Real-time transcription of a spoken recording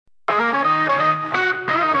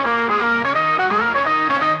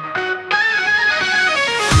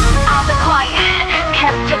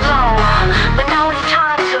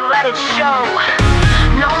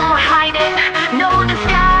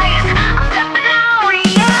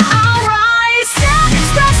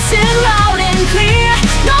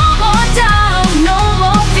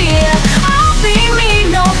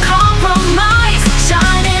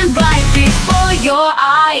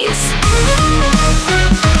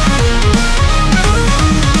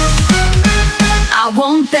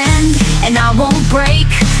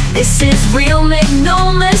This is real, make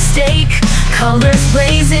no mistake. Colors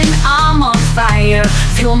blazing, I'm on fire.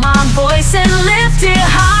 Feel my voice and lift it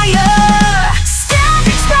higher. Stand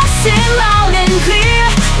expressing loud and clear.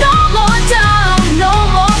 No more doubt, no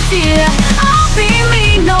more fear. I'll be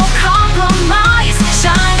me, no compromise.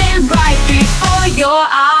 Shining bright before your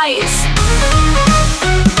eyes.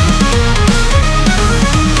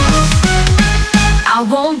 I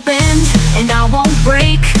won't bend and I won't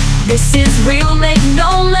break. This is real, make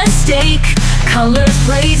no mistake. Colors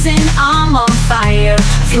blazing, I'm on fire.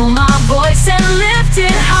 Feel my voice and lift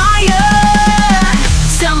it higher.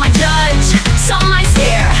 Some might judge, some might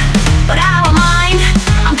stare, but I don't mind,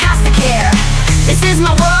 I'm past the care. This is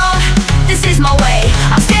my world, this is my way.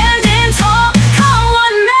 I'm standing tall, come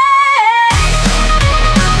what may.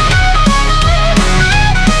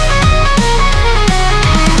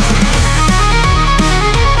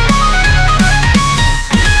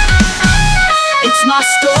 It's my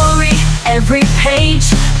story, every page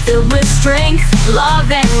filled with strength,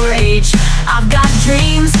 love and rage. I've got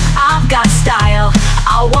dreams, I've got style.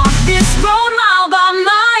 I'll walk this road mile by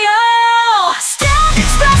mile. Stand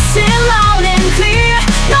expressing loud and clear.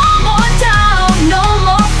 No more doubt, no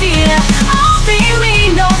more fear. I'll be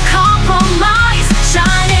me, no compromise.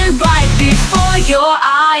 Shining bright before your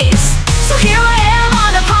eyes. So here I am,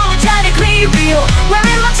 unapologetically real,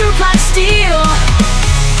 wearing my truth like steel.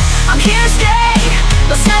 I'm here to stay,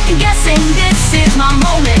 no second guessing. This is my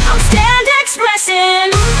moment, I'm stand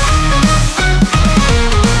expressing.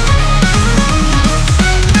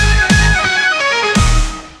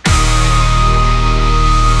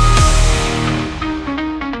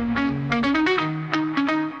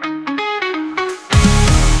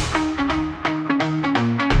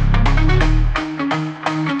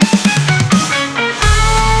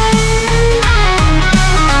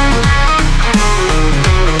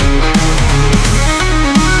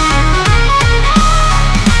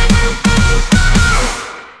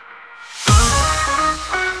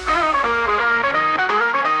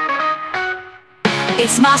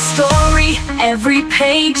 It's my story, every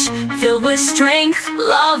page filled with strength,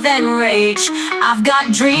 love and rage. I've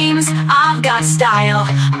got dreams, I've got style.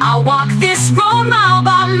 I'll walk this road mile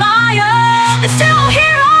by mile. And still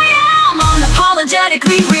here I am,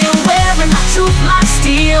 unapologetically real, wearing my truth like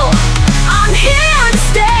steel. I'm here